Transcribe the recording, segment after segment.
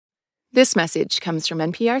This message comes from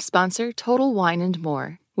NPR sponsor Total Wine &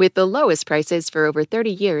 More. With the lowest prices for over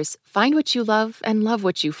 30 years, find what you love and love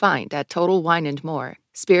what you find at Total Wine & More.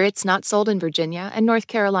 Spirits not sold in Virginia and North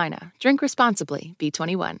Carolina. Drink responsibly.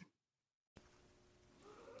 B21.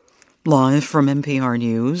 Live from NPR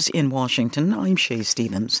News in Washington, I'm Shay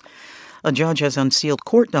Stevens. A judge has unsealed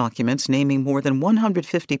court documents naming more than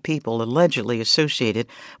 150 people allegedly associated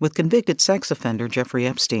with convicted sex offender Jeffrey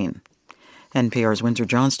Epstein. NPR's Windsor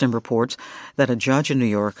Johnston reports that a judge in New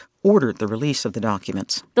York ordered the release of the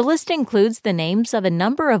documents. The list includes the names of a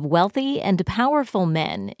number of wealthy and powerful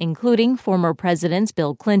men, including former Presidents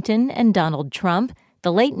Bill Clinton and Donald Trump,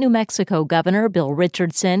 the late New Mexico Governor Bill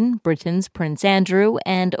Richardson, Britain's Prince Andrew,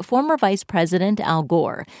 and former Vice President Al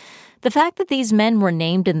Gore. The fact that these men were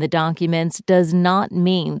named in the documents does not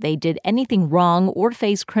mean they did anything wrong or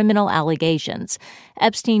face criminal allegations.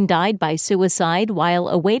 Epstein died by suicide while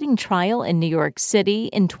awaiting trial in New York City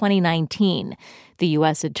in 2019. The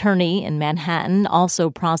U.S. attorney in Manhattan also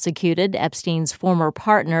prosecuted Epstein's former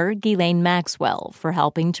partner, Ghislaine Maxwell, for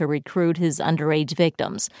helping to recruit his underage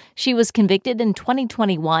victims. She was convicted in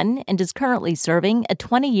 2021 and is currently serving a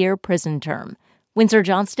 20-year prison term. Windsor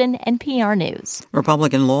Johnston, NPR News.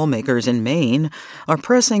 Republican lawmakers in Maine are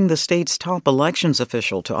pressing the state's top elections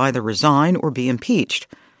official to either resign or be impeached.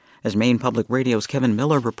 As Maine Public Radio's Kevin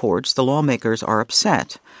Miller reports, the lawmakers are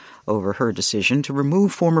upset over her decision to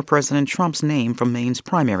remove former President Trump's name from Maine's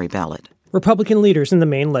primary ballot. Republican leaders in the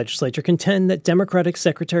Maine legislature contend that Democratic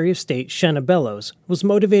Secretary of State Shanna Bellows was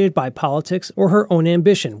motivated by politics or her own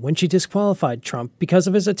ambition when she disqualified Trump because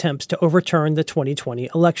of his attempts to overturn the 2020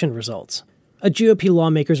 election results. A GOP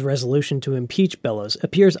lawmaker's resolution to impeach Bellows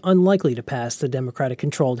appears unlikely to pass the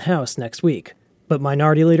Democratic-controlled House next week. But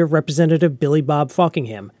Minority Leader Representative Billy Bob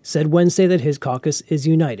Falkingham said Wednesday that his caucus is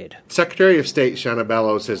united. Secretary of State Shanna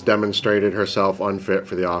Bellows has demonstrated herself unfit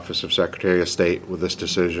for the office of Secretary of State with this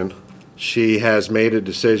decision. She has made a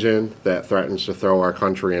decision that threatens to throw our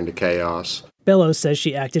country into chaos. Bellows says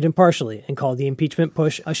she acted impartially and called the impeachment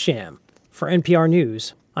push a sham. For NPR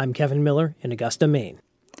News, I'm Kevin Miller in Augusta, Maine.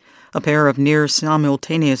 A pair of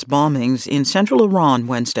near-simultaneous bombings in central Iran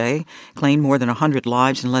Wednesday claimed more than 100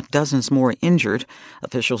 lives and left dozens more injured.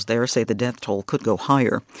 Officials there say the death toll could go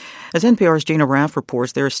higher. As NPR's Gina Raff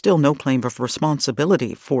reports, there is still no claim of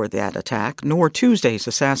responsibility for that attack, nor Tuesday's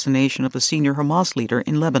assassination of a senior Hamas leader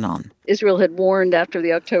in Lebanon. Israel had warned after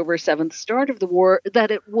the October 7th start of the war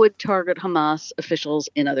that it would target Hamas officials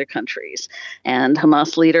in other countries. And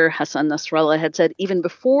Hamas leader Hassan Nasrallah had said even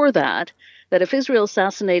before that if Israel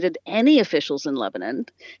assassinated any officials in Lebanon,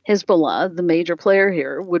 Hezbollah, the major player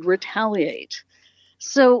here, would retaliate.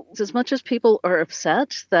 So as much as people are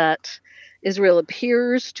upset that Israel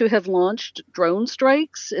appears to have launched drone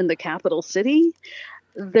strikes in the capital city,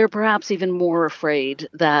 they're perhaps even more afraid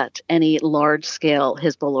that any large-scale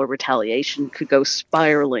Hezbollah retaliation could go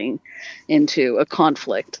spiraling into a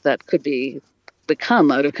conflict that could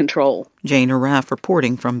become out of control. Jane Raff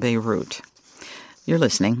reporting from Beirut. You're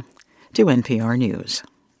listening to NPR News.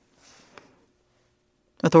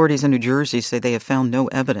 Authorities in New Jersey say they have found no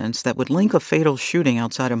evidence that would link a fatal shooting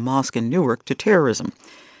outside a mosque in Newark to terrorism.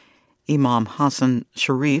 Imam Hassan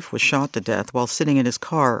Sharif was shot to death while sitting in his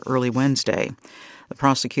car early Wednesday. The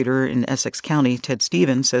prosecutor in Essex County, Ted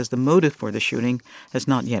Stevens, says the motive for the shooting has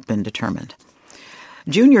not yet been determined.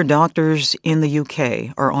 Junior doctors in the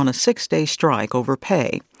UK are on a 6-day strike over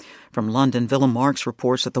pay. From London, Willem Marks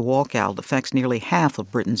reports that the walkout affects nearly half of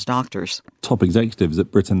Britain's doctors. Top executives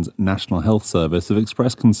at Britain's National Health Service have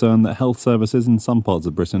expressed concern that health services in some parts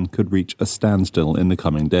of Britain could reach a standstill in the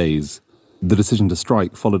coming days. The decision to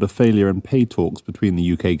strike followed a failure in pay talks between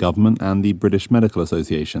the UK government and the British Medical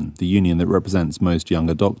Association, the union that represents most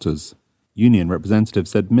younger doctors. Union representatives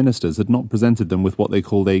said ministers had not presented them with what they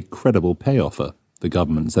called a credible pay offer. The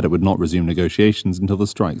government said it would not resume negotiations until the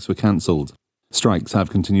strikes were cancelled. Strikes have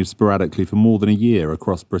continued sporadically for more than a year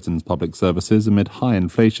across Britain's public services amid high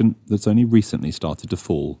inflation that's only recently started to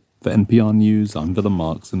fall. For NPR News, I'm Willem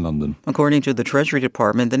Marks in London. According to the Treasury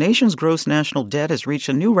Department, the nation's gross national debt has reached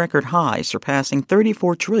a new record high, surpassing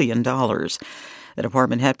 $34 trillion. The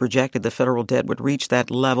department had projected the federal debt would reach that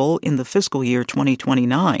level in the fiscal year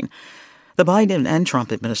 2029. The Biden and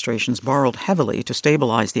Trump administrations borrowed heavily to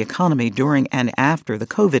stabilize the economy during and after the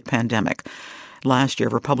COVID pandemic. Last year,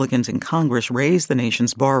 Republicans in Congress raised the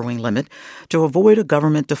nation's borrowing limit to avoid a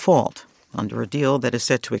government default under a deal that is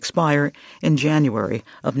set to expire in January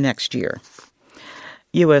of next year.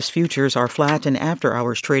 U.S. futures are flat, and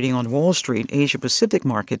after-hours trading on Wall Street, Asia-Pacific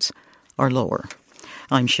markets are lower.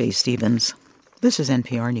 I'm Shay Stevens. This is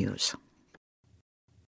NPR News.